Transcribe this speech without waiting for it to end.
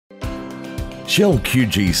Shell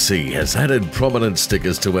QGC has added prominent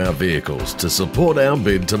stickers to our vehicles to support our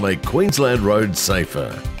bid to make Queensland roads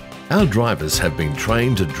safer. Our drivers have been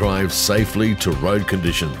trained to drive safely to road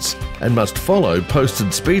conditions and must follow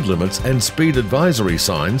posted speed limits and speed advisory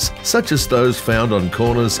signs such as those found on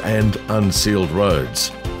corners and unsealed roads.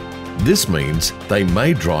 This means they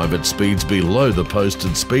may drive at speeds below the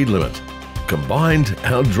posted speed limit. Combined,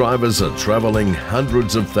 our drivers are travelling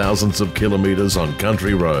hundreds of thousands of kilometres on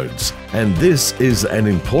country roads, and this is an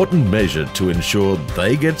important measure to ensure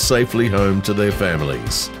they get safely home to their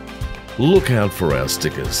families. Look out for our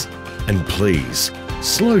stickers, and please,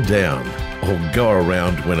 slow down or go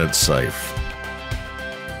around when it's safe.